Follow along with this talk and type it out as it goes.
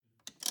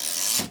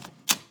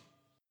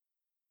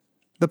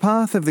The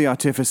path of the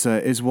artificer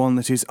is one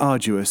that is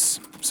arduous,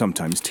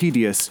 sometimes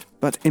tedious,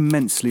 but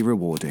immensely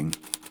rewarding.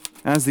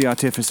 As the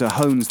artificer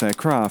hones their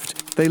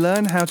craft, they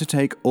learn how to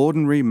take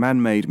ordinary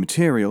man-made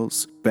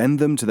materials, bend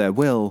them to their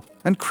will,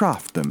 and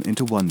craft them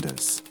into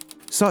wonders.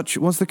 Such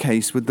was the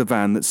case with the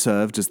van that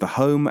served as the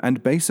home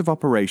and base of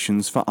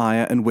operations for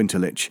Aya and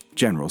Winterlich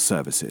General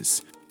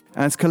Services.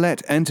 As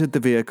Colette entered the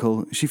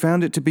vehicle, she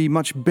found it to be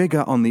much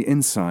bigger on the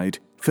inside,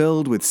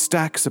 filled with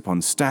stacks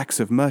upon stacks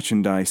of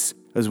merchandise,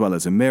 as well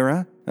as a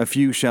mirror, a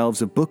few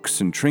shelves of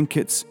books and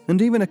trinkets, and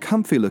even a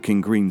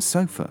comfy-looking green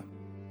sofa.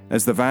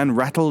 As the van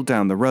rattled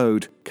down the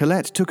road,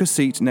 Colette took a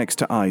seat next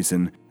to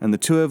Eisen, and the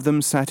two of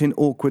them sat in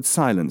awkward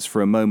silence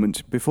for a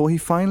moment before he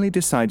finally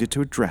decided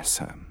to address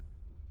her.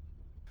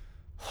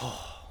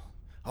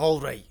 All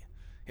right,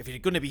 if you're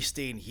going to be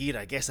staying here,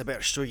 I guess I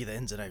better show you the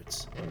ins and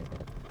outs.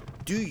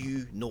 Do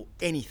you know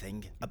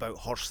anything about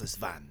horseless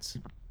vans?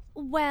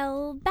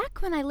 Well,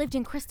 back when I lived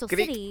in Crystal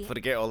City... Great,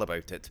 forget all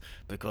about it,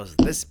 because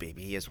this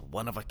baby is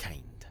one of a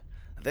kind.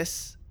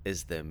 This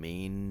is the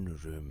main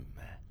room.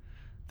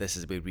 This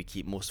is where we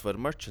keep most of our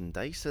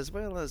merchandise, as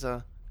well as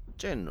a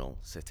general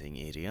sitting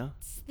area.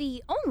 It's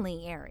the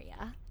only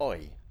area.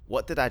 Oi,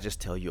 what did I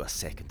just tell you a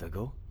second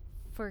ago?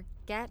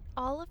 Forget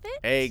all of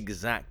it?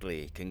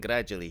 Exactly,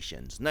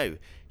 congratulations. Now,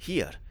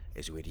 here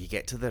is where you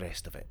get to the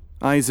rest of it.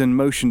 Eisen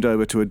motioned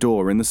over to a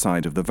door in the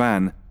side of the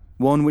van,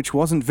 one which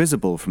wasn't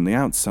visible from the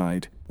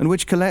outside, and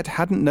which Colette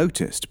hadn't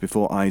noticed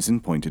before Eisen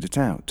pointed it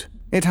out.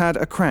 It had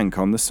a crank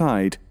on the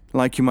side,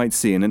 like you might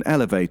see in an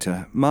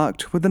elevator,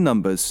 marked with the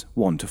numbers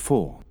 1 to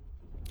 4.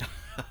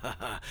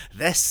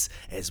 This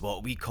is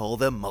what we call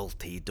the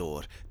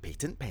multi-door,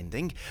 patent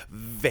pending,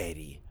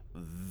 very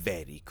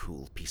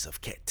cool piece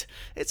of kit.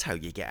 It's how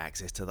you get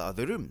access to the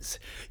other rooms.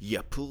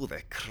 You pull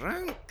the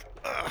crank,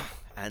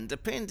 and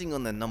depending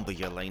on the number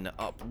you line it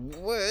up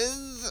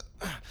with,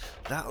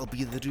 that'll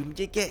be the room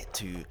you get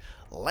to,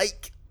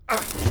 like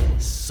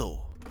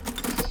so.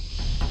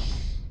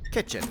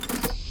 Kitchen,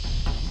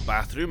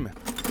 bathroom,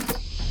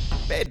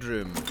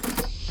 bedroom,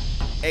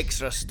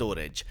 extra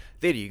storage.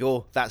 There you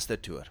go, that's the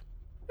tour.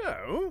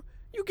 Oh,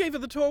 you gave her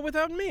the tour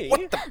without me?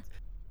 What the...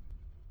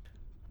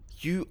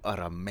 You are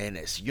a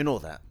menace, you know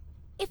that.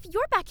 If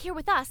you're back here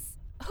with us,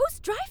 who's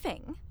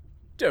driving?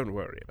 Don't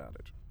worry about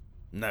it.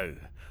 Now,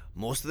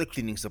 most of the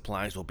cleaning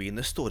supplies will be in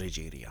the storage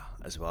area,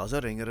 as well as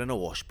a wringer and a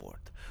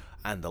washboard.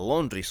 And the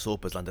laundry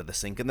soap is under the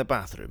sink in the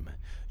bathroom.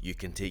 You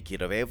can take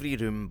care of every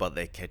room but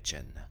the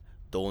kitchen.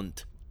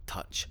 Don't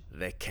touch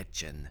the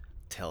kitchen.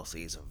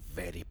 Telsey's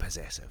very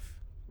possessive.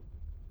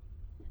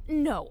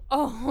 No,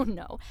 oh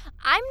no.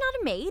 I'm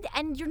not a maid,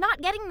 and you're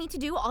not getting me to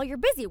do all your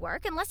busy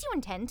work unless you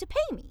intend to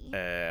pay me.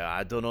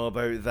 I don't know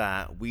about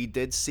that. We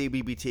did say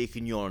we'd be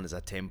taking you on as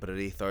a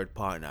temporary third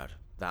partner.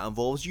 That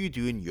involves you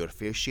doing your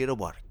fair share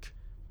of work.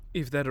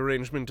 If that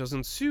arrangement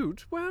doesn't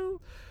suit, well,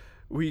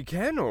 we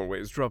can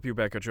always drop you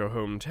back at your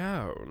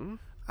hometown.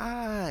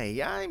 Aye,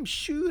 I'm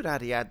sure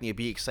Ariadne'll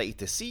be excited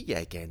to see you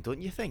again,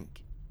 don't you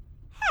think?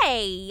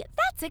 Hey,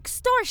 that's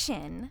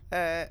extortion.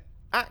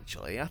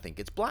 Actually, I think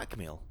it's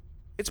blackmail.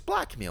 It's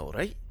blackmail,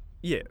 right?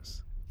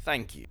 Yes.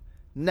 Thank you.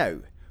 Now,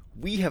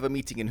 we have a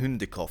meeting in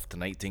Hundekopf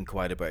tonight to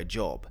inquire about a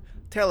job.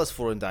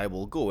 Telesphore and I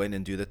will go in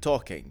and do the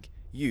talking.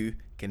 You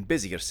can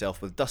busy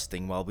yourself with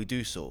dusting while we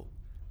do so.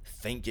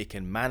 Think you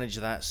can manage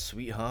that,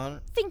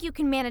 sweetheart? Think you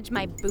can manage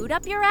my boot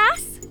up your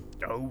ass?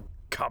 Oh,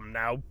 come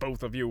now,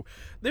 both of you.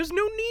 There's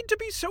no need to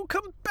be so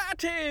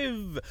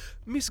combative.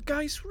 Miss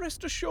Geiss,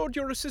 rest assured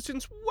your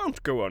assistance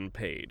won't go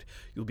unpaid.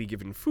 You'll be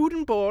given food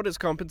and board as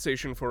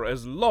compensation for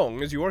as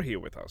long as you are here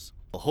with us.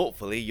 Well,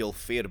 hopefully you'll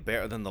fare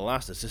better than the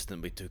last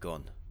assistant we took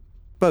on.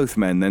 Both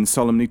men then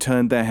solemnly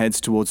turned their heads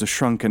towards a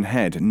shrunken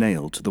head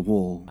nailed to the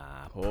wall.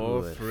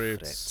 Poor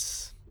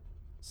Fritz.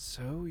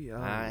 So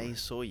young. Aye,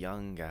 so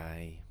young,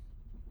 guy.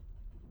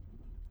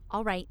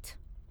 All right.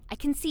 I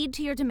concede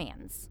to your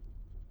demands.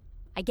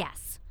 I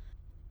guess.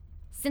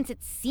 Since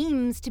it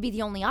seems to be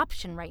the only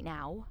option right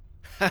now.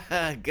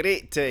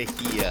 Great to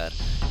hear.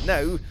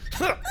 Now,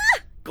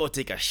 go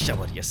take a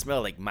shower. You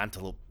smell like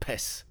Mantelope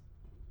piss.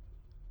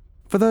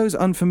 For those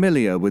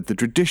unfamiliar with the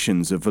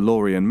traditions of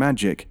Valorian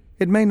magic,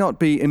 it may not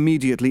be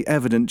immediately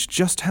evident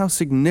just how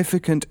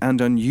significant and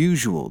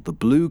unusual the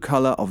blue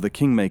color of the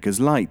Kingmaker's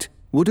light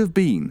would have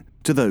been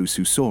to those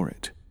who saw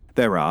it.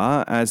 There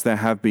are, as there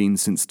have been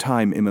since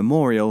time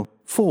immemorial,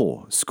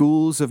 4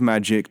 schools of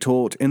magic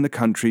taught in the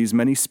country's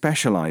many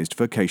specialized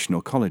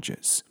vocational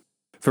colleges.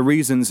 For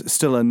reasons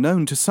still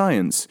unknown to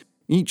science,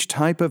 each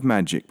type of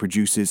magic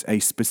produces a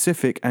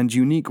specific and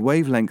unique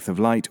wavelength of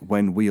light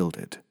when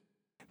wielded.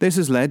 This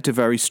has led to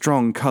very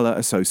strong color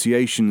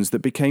associations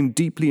that became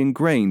deeply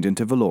ingrained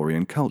into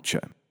Valorian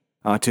culture.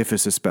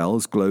 Artificer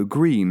spells glow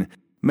green,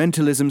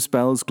 mentalism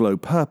spells glow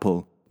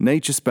purple,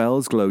 nature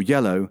spells glow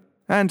yellow,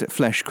 and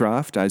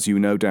fleshcraft, as you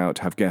no doubt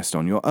have guessed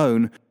on your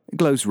own,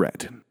 glows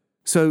red.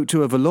 So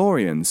to a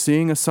Valorian,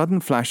 seeing a sudden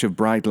flash of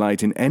bright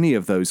light in any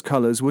of those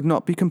colors would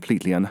not be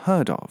completely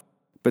unheard of.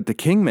 But the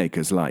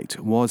Kingmaker's light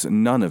was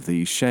none of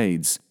these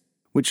shades,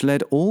 which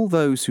led all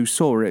those who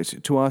saw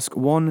it to ask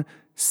one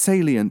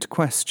salient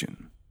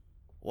question.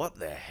 What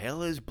the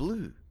hell is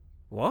blue?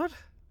 What?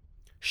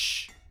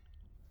 Shh.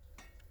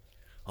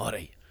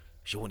 Alright,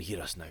 she won't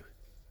hear us now.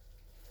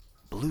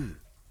 Blue.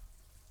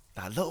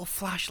 That little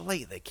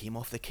flashlight that came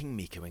off the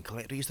Kingmaker when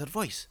Colette raised her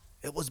voice.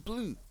 It was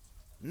blue.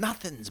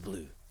 Nothing's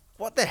blue.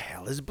 What the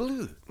hell is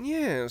blue?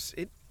 Yes,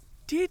 it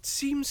did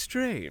seem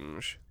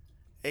strange.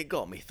 It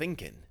got me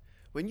thinking.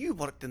 When you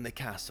worked in the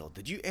castle,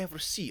 did you ever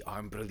see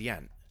Arme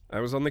Brilliant? I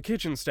was on the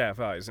kitchen staff,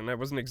 Eisen. I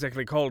wasn't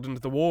exactly called into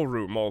the war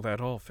room all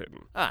that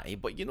often. Aye,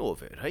 but you know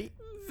of it, right?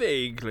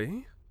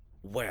 Vaguely.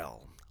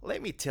 Well,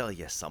 let me tell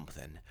you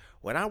something.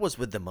 When I was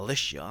with the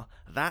militia,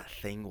 that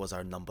thing was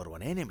our number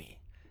one enemy.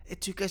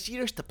 It took us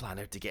years to plan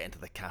how to get into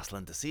the castle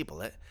and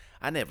disable it.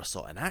 I never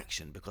saw it in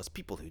action because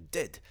people who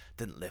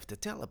didn't live to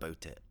tell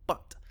about it.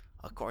 But,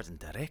 according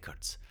to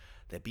records,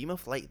 the beam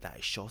of light that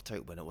it shot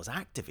out when it was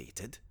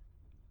activated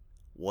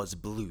was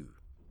blue.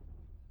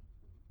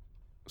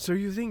 So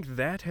you think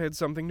that had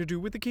something to do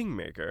with the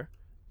Kingmaker?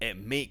 It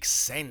makes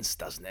sense,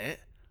 doesn't it?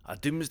 A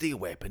doomsday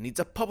weapon needs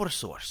a power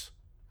source.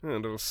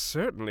 It'll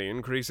certainly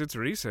increase its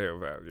resale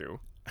value.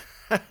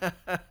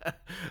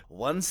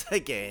 Once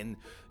again,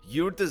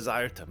 your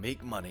desire to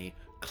make money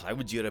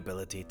clouds your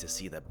ability to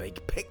see the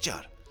big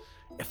picture.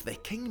 If the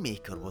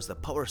Kingmaker was the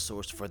power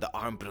source for the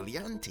Arme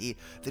Brilliante,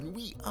 then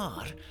we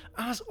are,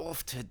 as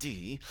of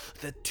today,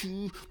 the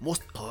two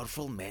most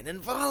powerful men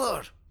in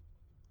Valor.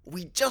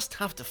 We just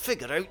have to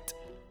figure out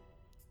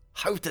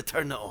how to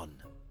turn it on.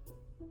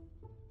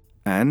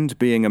 And,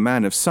 being a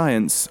man of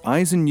science,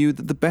 Eisen knew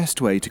that the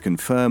best way to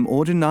confirm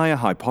or deny a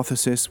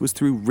hypothesis was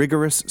through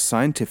rigorous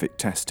scientific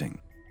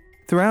testing.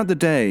 Throughout the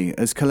day,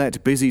 as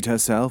Colette busied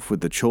herself with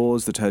the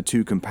chores that her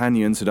two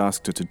companions had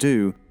asked her to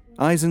do,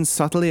 Eisen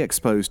subtly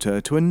exposed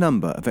her to a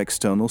number of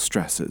external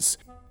stressors.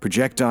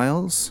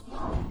 Projectiles?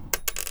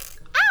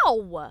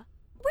 Ow!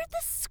 Where'd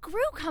the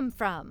screw come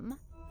from?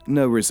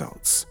 No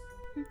results.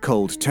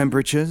 Cold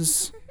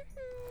temperatures?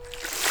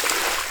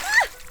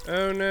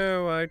 Oh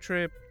no, I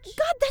tripped.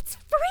 God, that's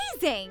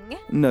freezing!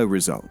 No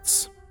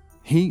results.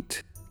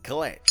 Heat?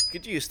 Colette,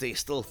 could you stay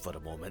still for a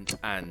moment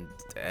and,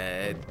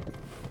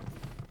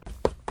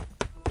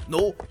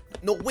 No,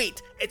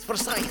 wait! It's for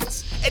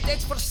science!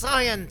 It's for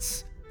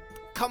science!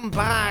 Come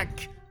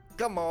back!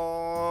 Come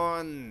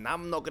on!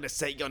 I'm not gonna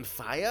set you on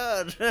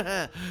fire!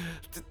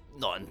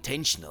 Not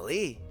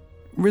intentionally.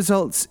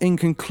 Results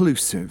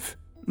inconclusive.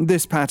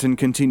 This pattern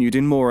continued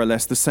in more or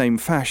less the same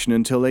fashion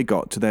until they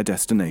got to their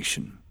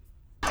destination.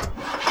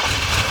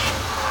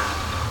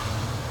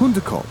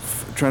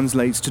 Hundekopf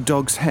translates to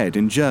dog's head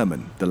in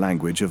German, the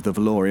language of the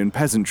Valorian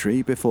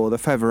peasantry before the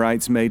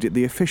Feverites made it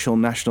the official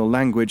national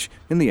language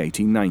in the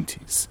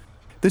 1890s.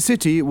 The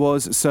city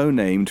was so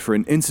named for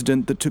an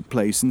incident that took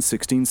place in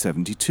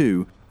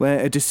 1672, where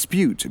a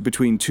dispute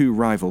between two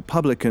rival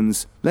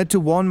publicans led to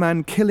one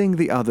man killing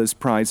the other's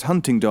prize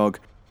hunting dog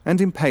and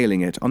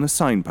impaling it on a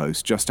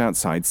signpost just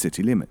outside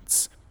city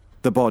limits.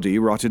 The body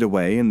rotted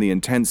away in the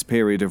intense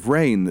period of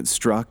rain that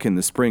struck in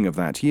the spring of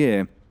that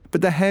year,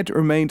 but the head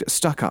remained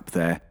stuck up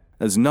there,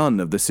 as none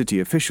of the city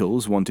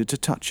officials wanted to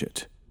touch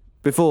it.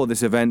 Before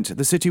this event,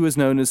 the city was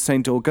known as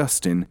St.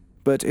 Augustine,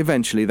 but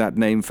eventually that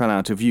name fell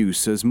out of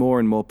use as more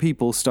and more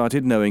people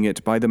started knowing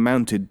it by the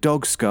mounted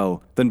dog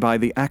skull than by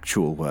the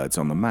actual words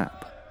on the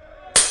map.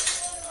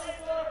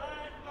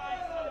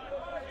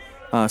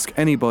 Ask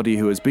anybody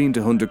who has been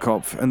to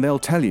Hundekopf and they'll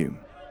tell you.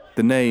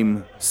 The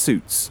name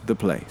suits the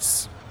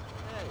place.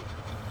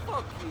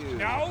 Fuck you!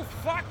 No,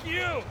 fuck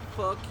you!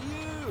 Fuck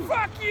you!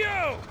 Fuck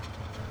you!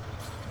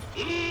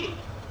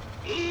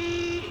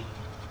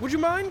 Would you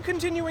mind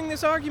continuing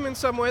this argument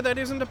somewhere that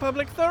isn't a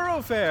public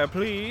thoroughfare,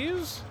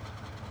 please?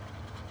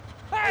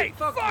 Hey,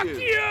 fuck you.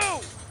 you!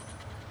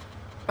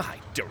 I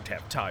don't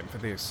have time for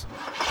this.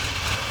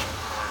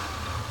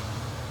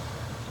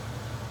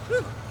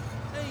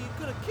 Hey, you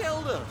could have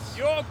killed us!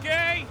 You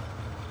okay?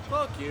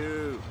 Fuck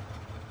you!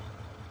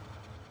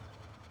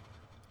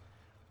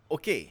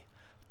 Okay,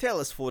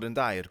 Tellis 4 and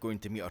I are going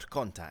to meet our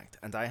contact,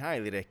 and I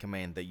highly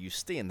recommend that you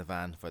stay in the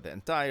van for the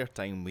entire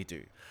time we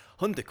do.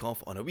 Hundekopf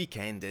on a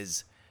weekend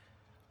is,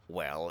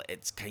 well,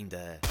 it's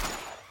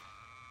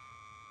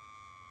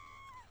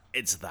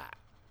that.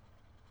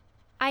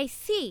 I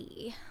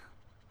see.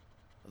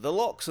 The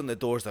locks on the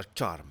doors are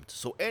charmed,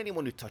 so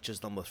anyone who touches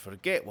them will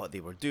forget what they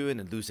were doing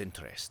and lose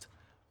interest.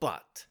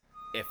 But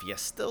if you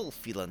still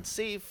feel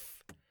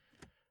unsafe,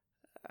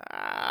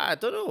 I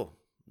don't know.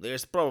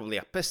 There's probably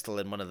a pistol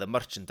in one of the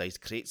merchandise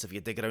crates if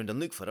you dig around and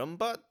look for him,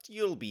 but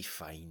you'll be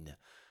fine.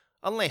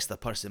 Unless the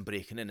person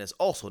breaking in is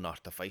also an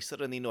artificer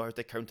and they know how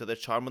to counter the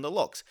charm on the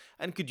locks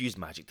and could use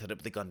magic to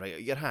rip the gun right out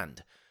of your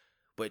hand,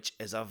 which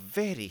is a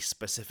very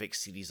specific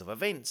series of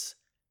events,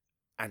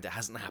 and it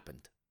hasn't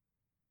happened.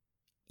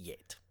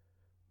 Yet.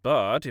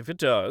 But if it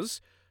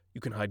does,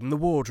 you can hide in the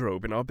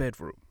wardrobe in our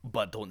bedroom.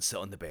 But don't sit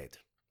on the bed,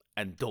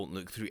 and don't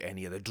look through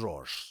any of the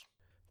drawers.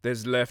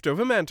 There's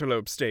leftover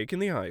mantelope steak in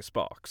the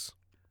icebox.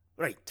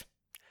 Right.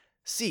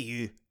 See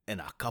you in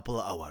a couple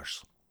of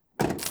hours.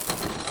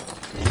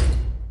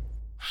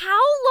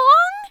 How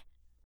long?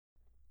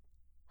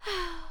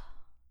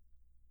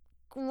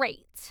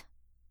 Great.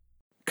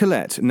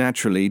 Colette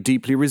naturally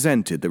deeply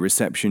resented the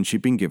reception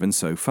she'd been given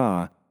so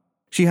far.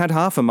 She had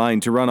half a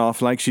mind to run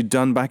off like she'd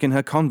done back in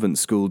her convent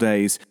school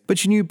days, but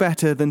she knew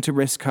better than to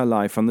risk her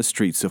life on the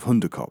streets of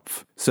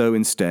Hunderkopf. So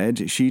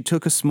instead, she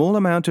took a small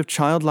amount of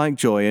childlike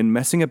joy in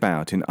messing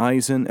about in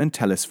Eisen and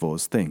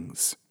Telesphor's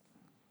things.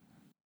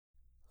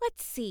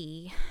 Let's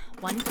see.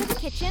 1 for the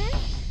kitchen,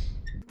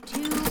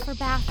 2 for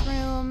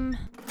bathroom,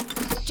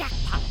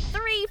 jackpot,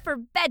 3 for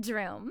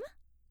bedroom.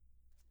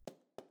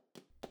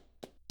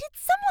 Did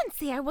someone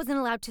say I wasn't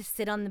allowed to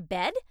sit on the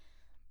bed?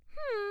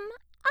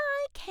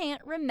 I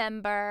can't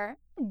remember.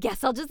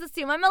 Guess I'll just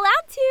assume I'm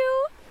allowed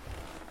to.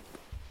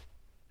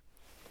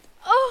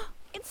 Oh,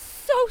 it's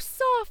so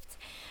soft.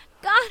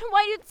 God,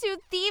 why do 2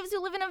 thieves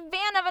who live in a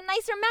van have a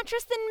nicer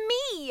mattress than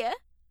me?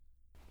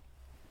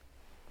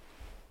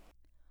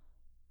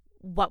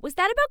 What was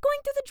that about going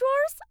through the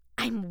drawers?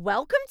 I'm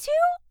welcome to?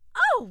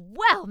 Oh,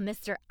 well,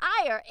 Mr.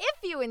 Eyre, if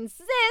you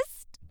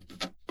insist.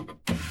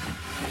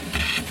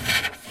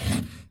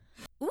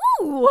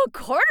 Ooh, a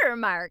quarter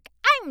mark.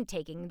 I'm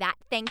taking that,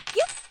 thank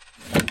you.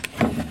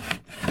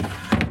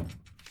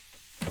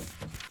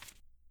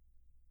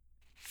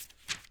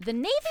 The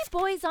Navy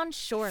boys on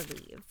shore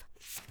leave.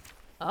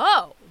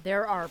 Oh,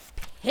 there are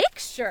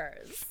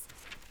pictures.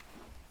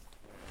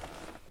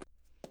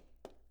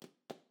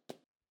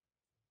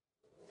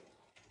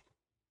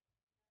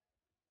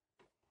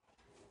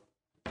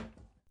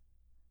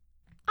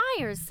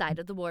 Eyre's side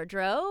of the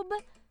wardrobe.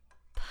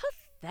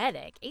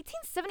 Pathetic.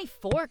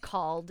 1874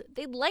 called.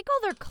 They'd like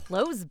all their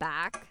clothes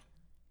back.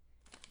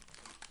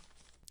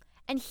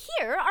 And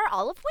here are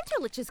all of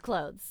Winterlich's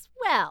clothes.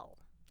 Well,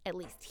 at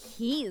least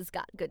he's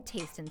got good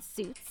taste in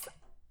suits.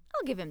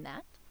 I'll give him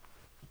that.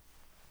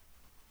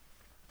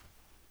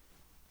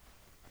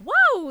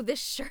 Whoa, this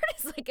shirt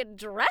is like a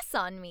dress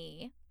on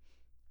me.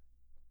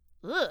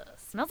 Ugh,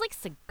 smells like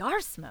cigar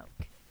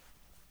smoke.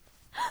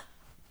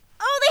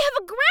 Oh, they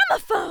have a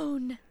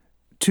gramophone!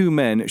 2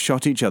 men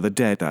shot each other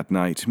dead that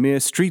night, mere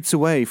streets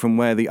away from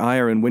where the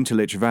Eyre and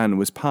Winterlich van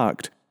was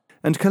parked,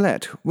 and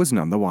Colette was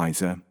none the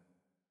wiser.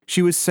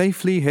 She was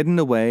safely hidden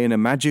away in a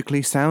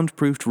magically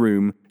soundproofed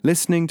room,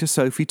 listening to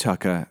Sophie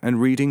Tucker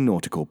and reading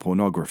nautical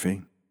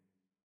pornography.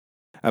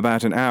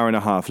 About an hour and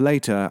a half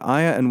later,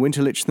 Eyre and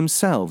Winterlich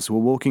themselves were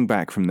walking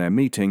back from their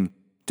meeting,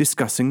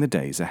 discussing the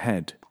days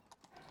ahead.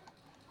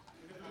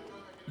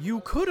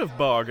 You could have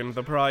bargained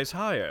the price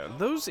higher.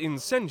 Those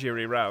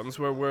incendiary rounds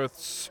were worth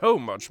so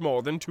much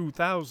more than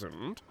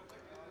 2,000.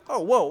 Oh,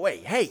 whoa,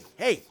 wait,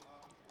 hey!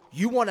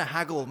 You want to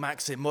haggle,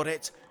 Maxim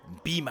Moritz?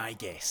 Be my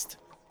guest.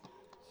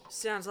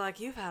 Sounds like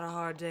you've had a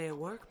hard day at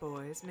work,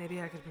 boys. Maybe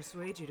I could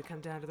persuade you to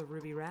come down to the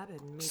Ruby Rabbit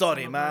and meet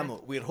Sorry, some of ma'am, my...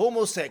 we're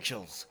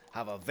homosexuals.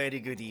 Have a very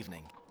good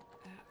evening.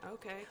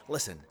 Okay.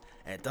 Listen,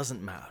 it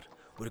doesn't matter.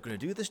 We're going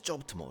to do this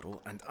job tomorrow,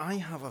 and I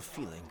have a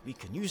feeling we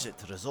can use it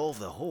to resolve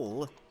the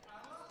whole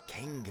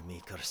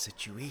Kingmaker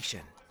situation.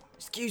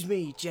 Excuse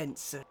me,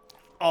 gents.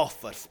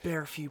 Offer.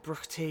 Spare a few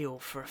bruchtail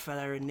for a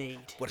fella in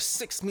need. We're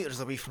 6 meters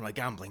away from a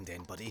gambling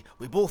den, buddy.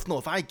 We both know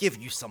if I give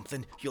you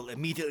something, you'll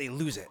immediately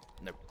lose it.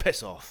 Now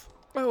piss off.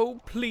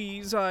 Oh,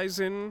 please,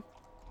 Eisen.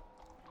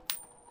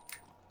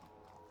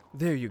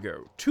 There you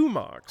go. 2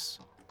 marks.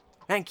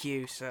 Thank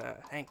you, sir.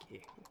 Thank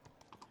you.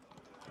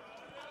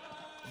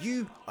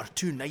 You are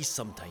too nice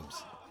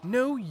sometimes.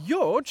 No,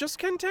 you're just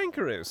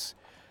cantankerous.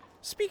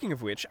 Speaking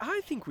of which,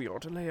 I think we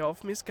ought to lay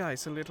off Miss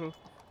Geiss a little.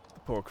 The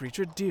poor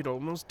creature did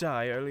almost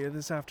die earlier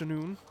this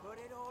afternoon. Put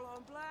it all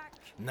on black.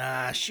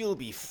 Nah, she'll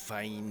be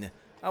fine.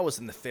 I was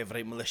in the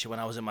Favourite Militia when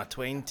I was in my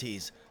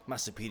 20s. My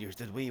superiors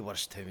did way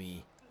worse to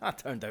me. I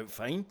turned out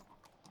fine.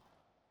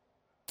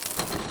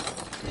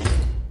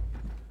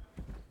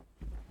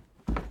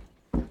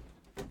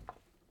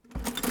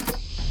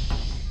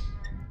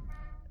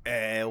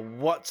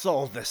 What's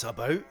all this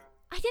about?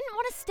 I didn't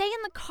want to stay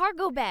in the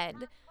cargo bed.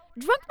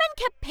 Drunk men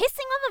kept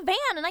pissing on the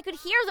van and I could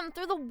hear them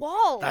through the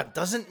wall. That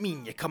doesn't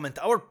mean you come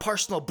into our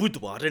personal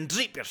boudoir and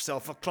drape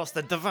yourself across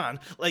the divan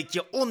like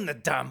you own the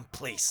damn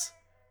place.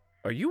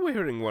 Are you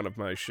wearing one of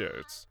my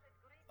shirts?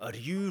 Are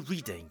you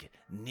reading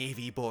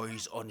Navy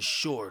Boys on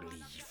Shore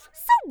Leave?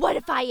 So what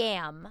if I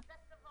am?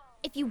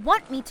 If you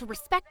want me to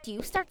respect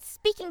you, start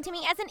speaking to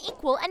me as an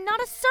equal and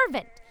not a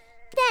servant.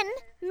 Then,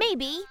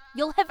 maybe,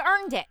 you'll have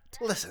earned it.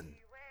 Listen,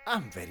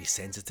 I'm very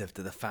sensitive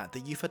to the fact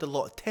that you've had a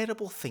lot of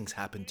terrible things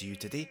happen to you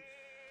today,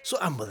 so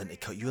I'm willing to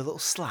cut you a little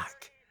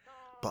slack.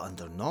 But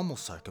under normal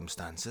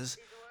circumstances,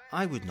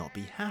 I would not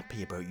be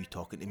happy about you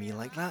talking to me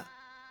like that.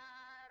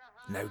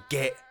 Now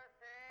get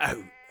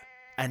out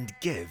and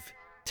give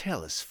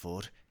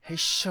Telesphore his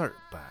shirt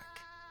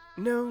back.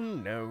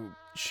 No,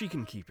 she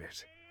can keep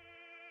it.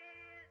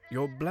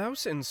 Your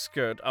blouse and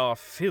skirt are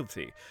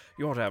filthy.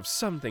 You ought to have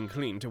something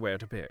clean to wear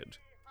to bed.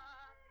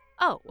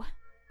 Oh,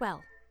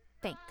 well,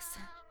 thanks.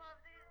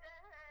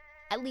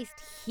 At least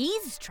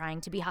he's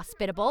trying to be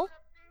hospitable.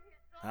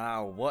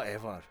 Ah,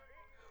 whatever.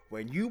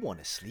 When you want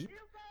to sleep,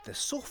 the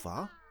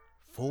sofa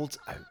folds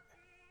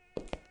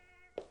out.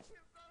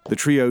 The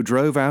trio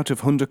drove out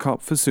of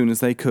Hunderkopf as soon as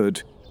they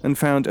could, and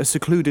found a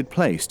secluded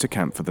place to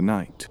camp for the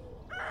night.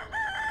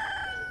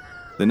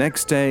 The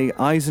next day,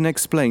 Eisen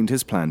explained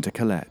his plan to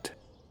Colette.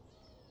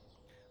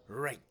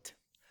 Right.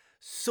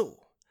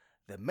 So,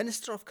 the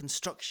Minister of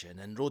Construction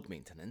and Road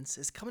Maintenance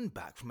is coming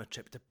back from a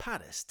trip to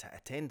Paris to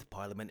attend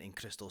Parliament in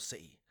Crystal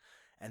City,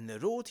 and the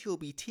road he'll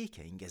be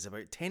taking is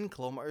about 10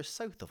 kilometres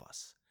south of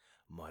us.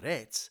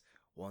 Moritz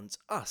wants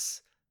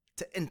us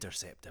to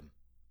intercept him.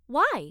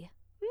 Why?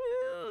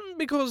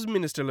 Because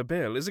Minister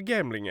Lebel is a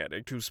gambling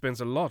addict who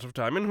spends a lot of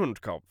time in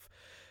Hundkopf.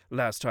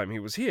 Last time he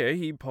was here,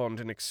 he pawned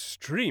an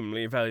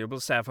extremely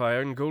valuable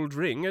sapphire and gold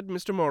ring at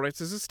Mr.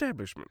 Moritz's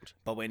establishment.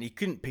 But when he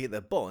couldn't pay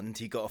the bond,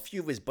 he got a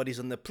few of his buddies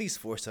on the police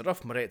force to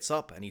rough Moritz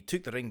up, and he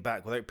took the ring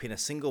back without paying a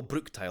single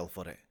brook tile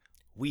for it.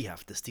 We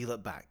have to steal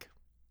it back.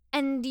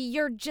 And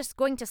you're just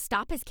going to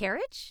stop his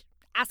carriage?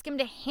 Ask him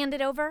to hand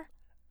it over?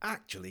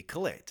 Actually,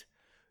 Colette,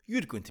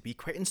 you're going to be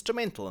quite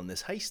instrumental in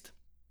this heist.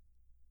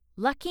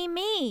 Lucky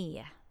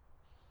me.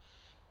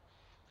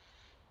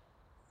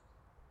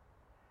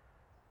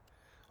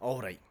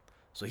 Alright,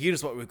 so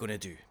here's what we're going to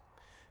do.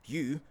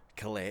 You,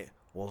 Colette,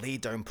 will lay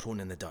down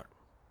prone in the dirt.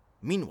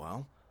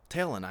 Meanwhile,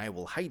 Tell and I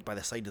will hide by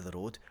the side of the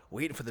road,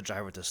 waiting for the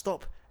driver to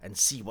stop and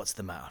see what's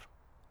the matter.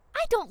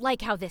 I don't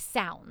like how this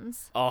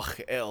sounds. Och,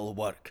 it'll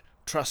work.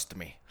 Trust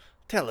me.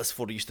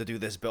 Telesphore used to do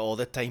this bit all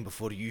the time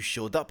before you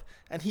showed up,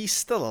 and he's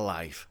still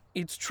alive.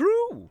 It's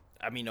true.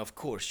 I mean, of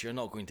course, you're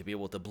not going to be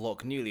able to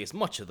block nearly as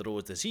much of the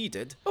roads as he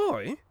did.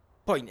 Oi.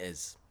 Point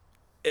is,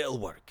 it'll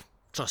work.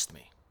 Trust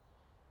me.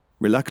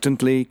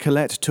 Reluctantly,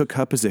 Colette took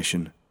her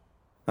position.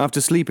 After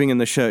sleeping in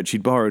the shirt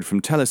she'd borrowed from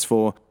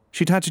Telesphore,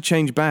 she'd had to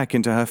change back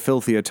into her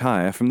filthy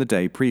attire from the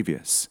day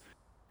previous.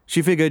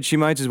 She figured she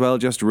might as well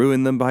just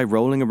ruin them by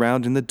rolling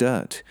around in the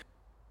dirt.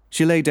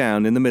 She lay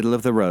down in the middle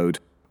of the road,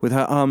 with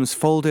her arms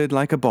folded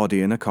like a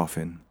body in a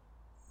coffin.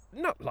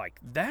 Not like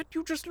that.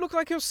 You just look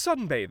like you're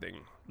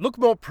sunbathing. Look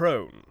more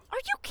prone. Are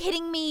you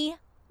kidding me?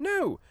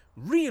 No,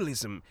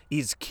 realism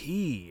is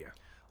key.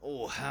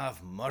 Oh,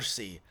 have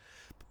mercy.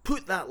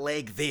 Put that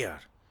leg there,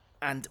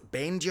 and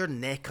bend your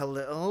neck a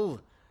little.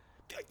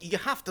 You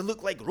have to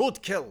look like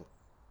roadkill.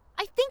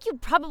 I think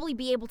you'd probably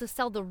be able to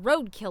sell the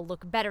roadkill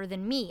look better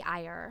than me,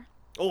 Ire.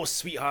 Oh,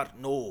 sweetheart,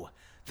 no.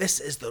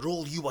 This is the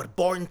role you were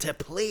born to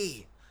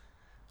play.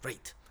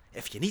 Right,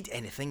 if you need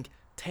anything,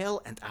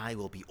 Tell and I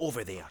will be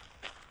over there.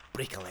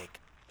 Break a leg.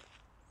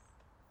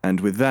 And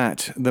with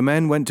that, the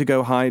men went to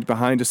go hide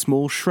behind a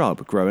small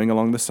shrub growing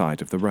along the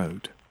side of the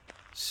road.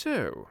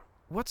 So,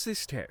 what's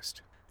this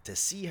test? To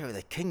see how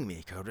the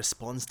Kingmaker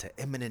responds to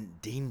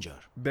imminent danger.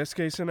 Best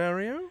case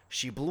scenario?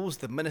 She blows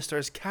the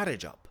minister's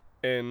carriage up.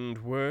 And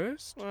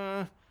worst?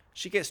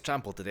 She gets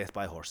trampled to death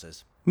by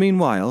horses.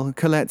 Meanwhile,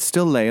 Colette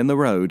still lay in the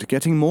road,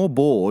 getting more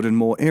bored and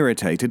more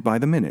irritated by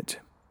the minute.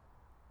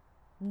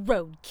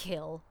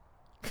 Roadkill.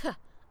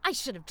 I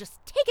should have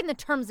just taken the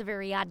terms of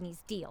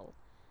Ariadne's deal.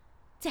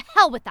 To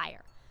hell with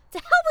Ire. To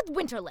hell with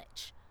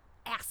Winterlich.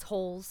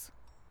 Assholes.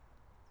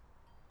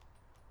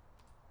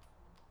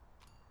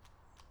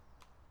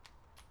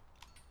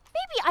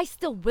 Maybe I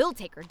still will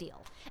take her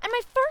deal, and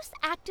my first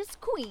act as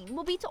queen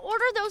will be to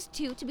order those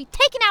two to be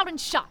taken out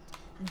and shot.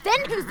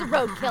 Then who's the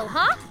roadkill,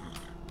 huh?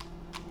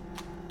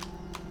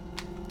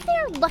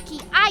 They're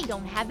lucky I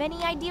don't have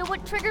any idea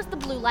what triggers the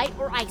blue light,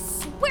 or I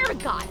swear to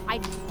God,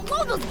 I'd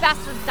blow those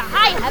bastards to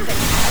high heaven.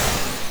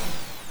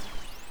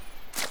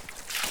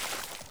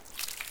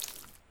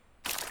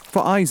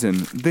 For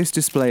Eisen, this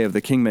display of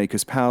the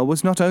Kingmaker's power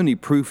was not only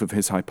proof of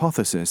his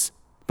hypothesis,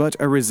 but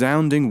a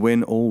resounding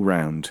win all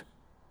round.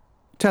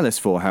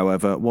 Telesphore,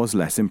 however, was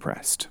less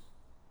impressed.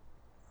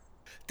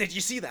 Did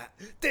you see that?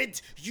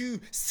 Did you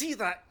see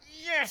that?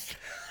 Yes!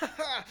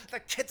 The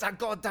kid's a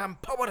goddamn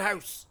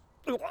powerhouse!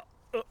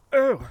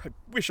 Oh, I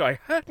wish I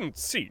hadn't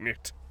seen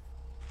it.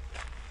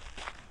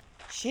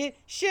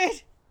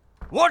 Shit!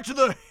 What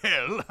the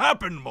hell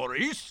happened,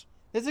 Maurice?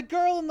 There's a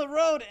girl in the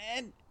road,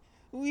 and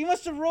we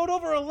must have rode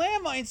over a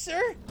landmine,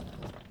 sir.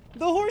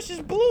 The horse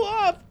just blew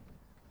up.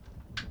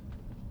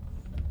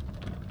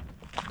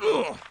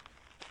 Ugh.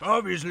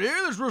 Obviously,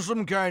 this was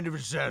some kind of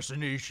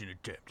assassination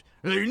attempt.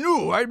 They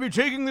knew I'd be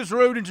taking this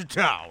road into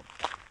town.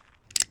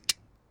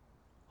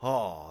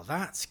 Oh,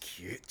 that's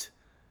cute.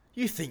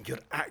 You think you're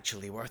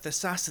actually worth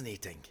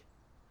assassinating.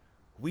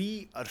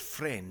 We are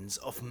friends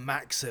of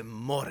Maxim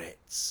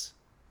Moritz.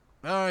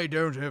 I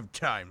don't have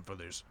time for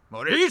this.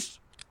 Maurice?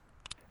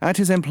 At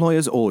his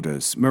employer's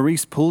orders,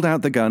 Maurice pulled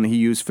out the gun he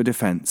used for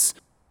defense.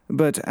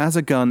 But as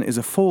a gun is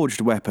a forged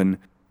weapon,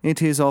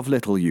 it is of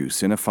little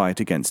use in a fight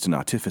against an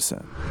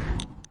artificer.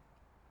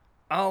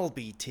 I'll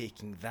be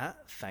taking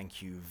that,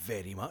 thank you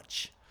very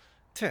much.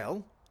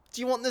 Tell,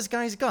 do you want this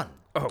guy's gun?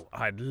 Oh,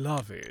 I'd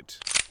love it.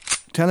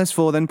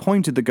 Telesphore then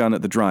pointed the gun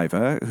at the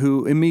driver,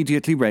 who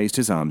immediately raised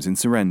his arms in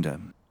surrender.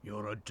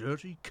 You're a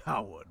dirty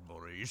coward,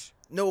 Maurice.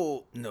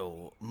 No,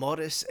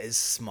 Morris is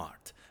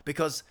smart.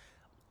 Because,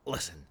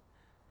 listen,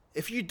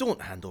 if you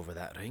don't hand over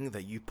that ring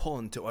that you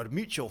pawned to our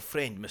mutual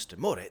friend Mr.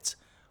 Moritz,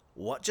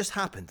 what just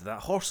happened to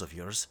that horse of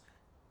yours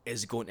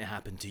is going to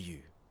happen to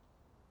you.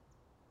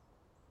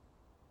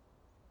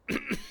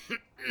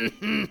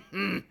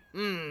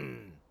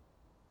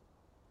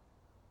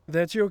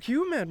 That's your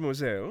cue,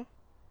 mademoiselle.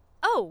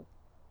 Oh,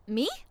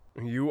 me?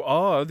 You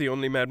are the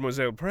only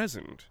mademoiselle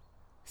present.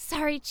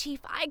 Sorry, Chief.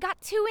 I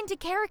got too into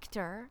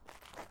character.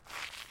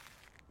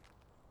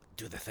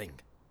 Do the thing.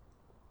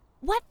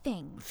 What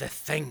thing? The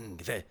thing.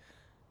 The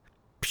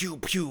pew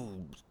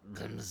pew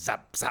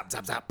zap zap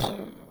zap zap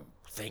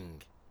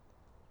thing.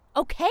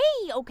 Okay.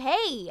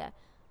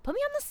 Put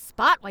me on the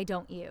spot, why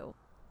don't you?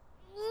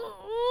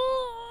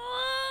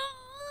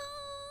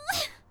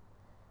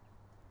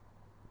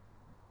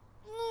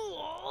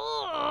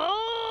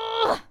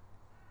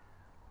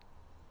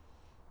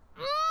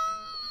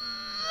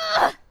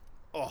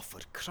 Oh, for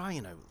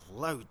crying out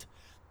loud.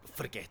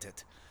 Forget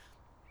it.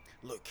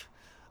 Look,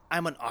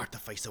 I'm an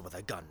artificer with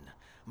a gun.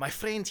 My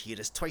friend here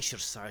is twice your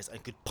size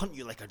and could punt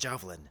you like a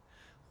javelin.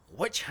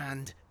 Which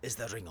hand is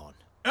the ring on?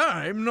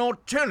 I'm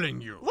not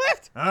telling you.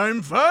 What?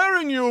 I'm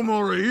firing you,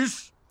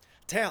 Maurice.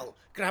 Tell,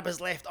 grab his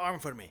left arm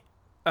for me.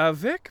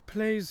 Avec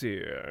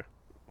plaisir.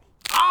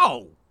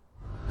 Ow!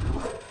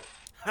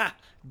 Ha!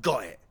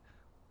 Got it.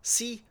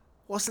 See?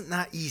 Wasn't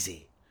that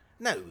easy?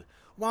 Now,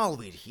 while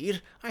we're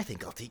here, I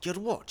think I'll take your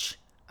watch,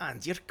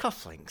 and your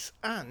cufflinks,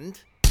 and...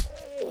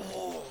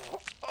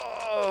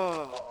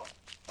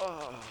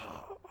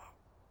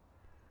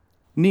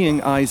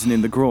 Kneeing Eisen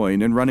in the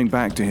groin and running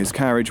back to his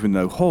carriage with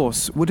no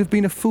horse would have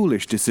been a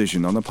foolish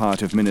decision on the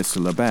part of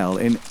Minister Labelle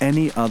in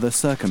any other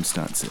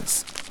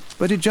circumstances.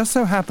 But it just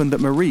so happened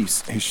that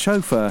Maurice, his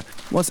chauffeur,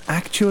 was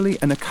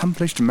actually an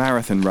accomplished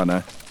marathon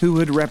runner who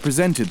had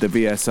represented the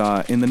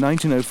VSR in the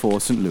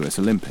 1904 St. Louis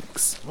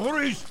Olympics.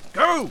 Maurice,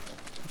 go!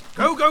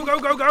 Go, go, go,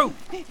 go, go!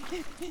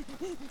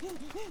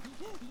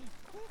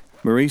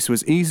 Maurice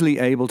was easily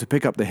able to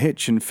pick up the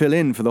hitch and fill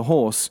in for the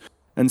horse,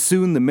 and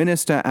soon the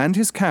minister and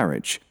his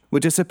carriage were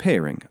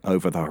disappearing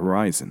over the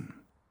horizon.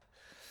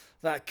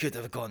 That could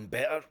have gone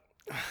better.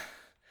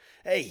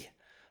 Hey,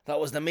 that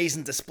was an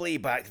amazing display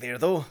back there,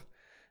 though.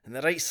 In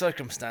the right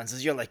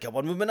circumstances, you're like a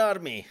one-woman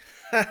army.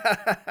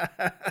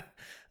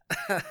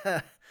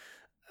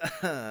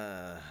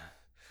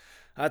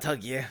 I'd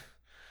hug you,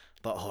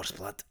 but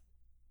horseblood.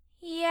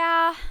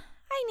 Yeah,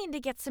 I need to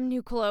get some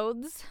new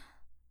clothes.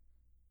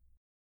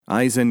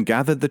 Eisen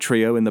gathered the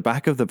trio in the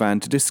back of the van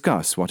to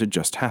discuss what had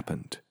just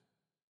happened.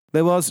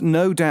 There was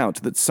no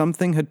doubt that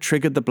something had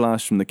triggered the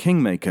blast from the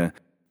Kingmaker,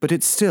 but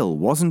it still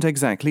wasn't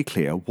exactly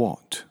clear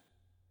what.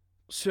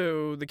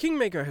 So, the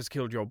Kingmaker has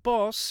killed your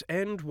boss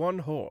and one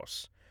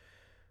horse.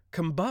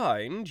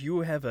 Combined,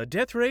 you have a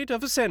death rate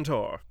of a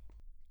centaur.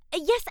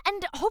 Yes,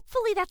 and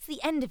hopefully that's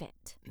the end of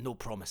it. No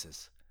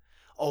promises.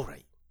 All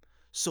right.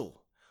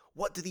 So,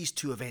 what do these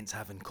two events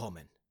have in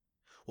common?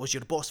 Was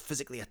your boss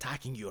physically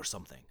attacking you or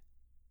something?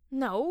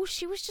 No,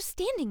 she was just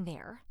standing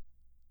there.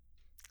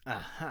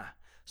 Aha.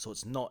 So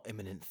it's not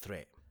imminent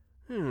threat.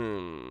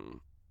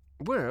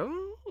 Well,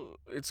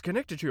 it's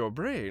connected to your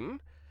brain.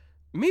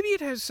 Maybe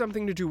it has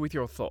something to do with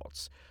your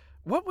thoughts.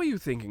 What were you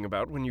thinking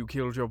about when you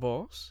killed your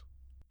boss?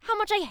 How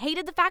much I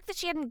hated the fact that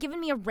she hadn't given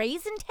me a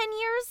raise in 10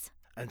 years.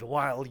 And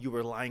while you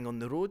were lying on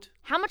the road?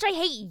 How much I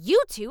hate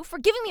you two for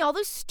giving me all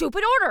those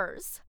stupid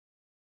orders.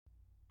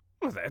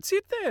 Well, that's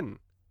it then.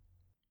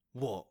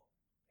 What?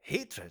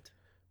 Hatred?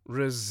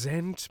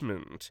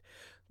 Resentment.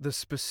 The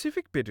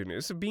specific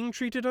bitterness of being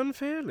treated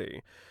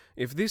unfairly.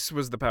 If this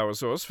was the power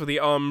source for the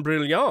Arme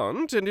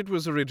Brilliant, and it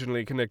was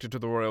originally connected to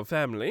the royal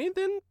family,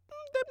 then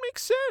that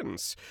makes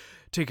sense.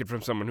 Take it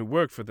from someone who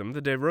worked for them,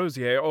 the de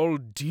Rosiers all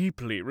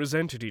deeply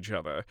resented each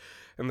other,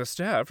 and the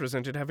staff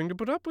resented having to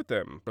put up with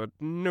them, but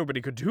nobody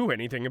could do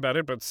anything about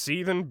it but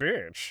seethe and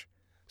bitch.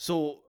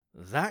 So,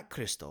 that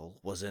crystal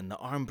was in the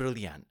Arme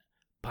Brilliant,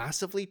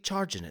 passively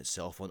charging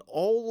itself on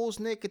all those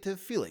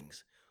negative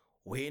feelings,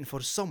 waiting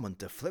for someone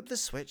to flip the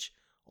switch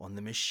on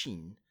the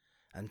machine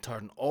and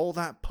turn all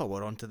that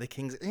power onto the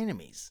king's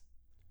enemies.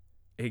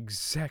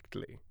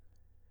 Exactly.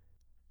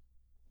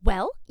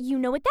 Well, you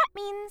know what that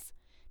means.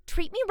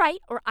 Treat me right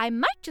or I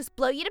might just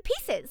blow you to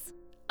pieces.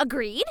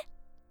 Agreed?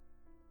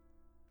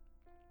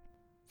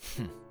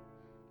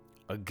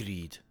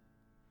 Agreed.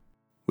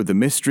 With the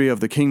mystery of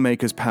the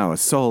Kingmaker's power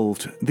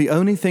solved, the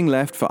only thing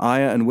left for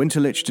Aya and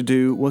Winterlich to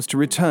do was to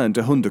return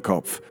to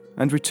Hunderkopf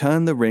and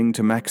return the ring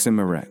to Maxim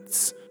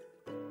Moretz.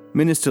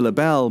 Minister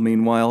Labelle,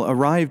 meanwhile,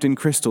 arrived in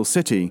Crystal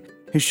City.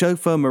 His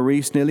chauffeur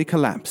Maurice nearly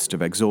collapsed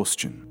of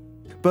exhaustion.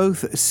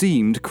 Both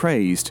seemed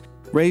crazed,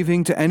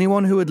 raving to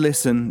anyone who would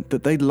listen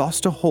that they'd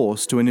lost a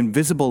horse to an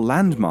invisible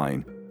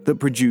landmine that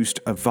produced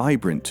a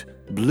vibrant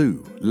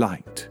blue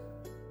light.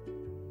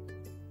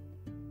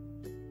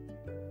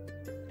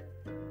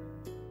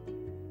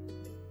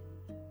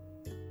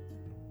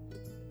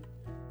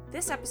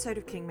 This episode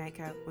of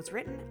Kingmaker was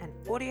written and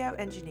audio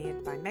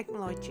engineered by Meg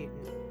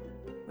Malloy-Tewton,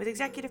 with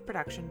executive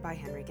production by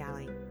Henry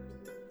Galley.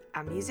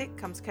 Our music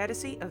comes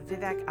courtesy of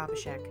Vivek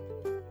Abhishek.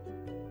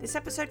 This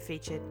episode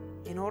featured,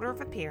 in order of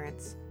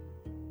appearance,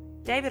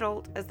 David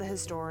Alt as the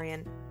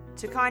historian,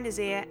 Tukai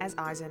Nazir as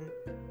Eisen,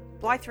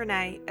 Blythe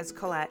Renee as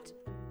Colette,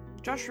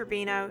 Josh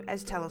Rubino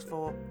as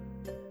Telesfor,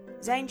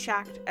 Zane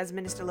Schacht as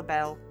Minister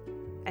Labelle,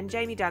 and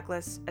Jamie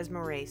Douglas as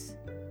Maurice,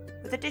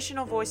 with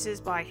additional voices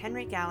by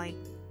Henry Galley,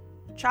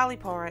 Charlie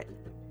Porritt,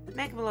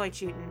 Meg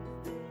Malloy-Teuton,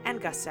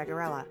 and Gus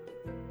Zagarella.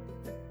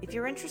 If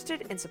you're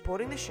interested in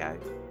supporting the show,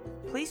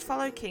 please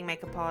follow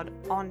Kingmaker Pod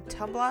on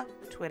Tumblr,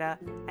 Twitter,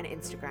 and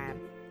Instagram,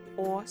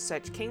 or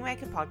search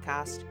Kingmaker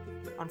Podcast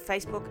on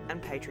Facebook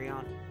and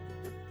Patreon.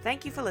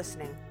 Thank you for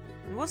listening,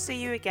 and we'll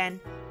see you again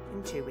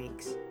in 2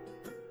 weeks.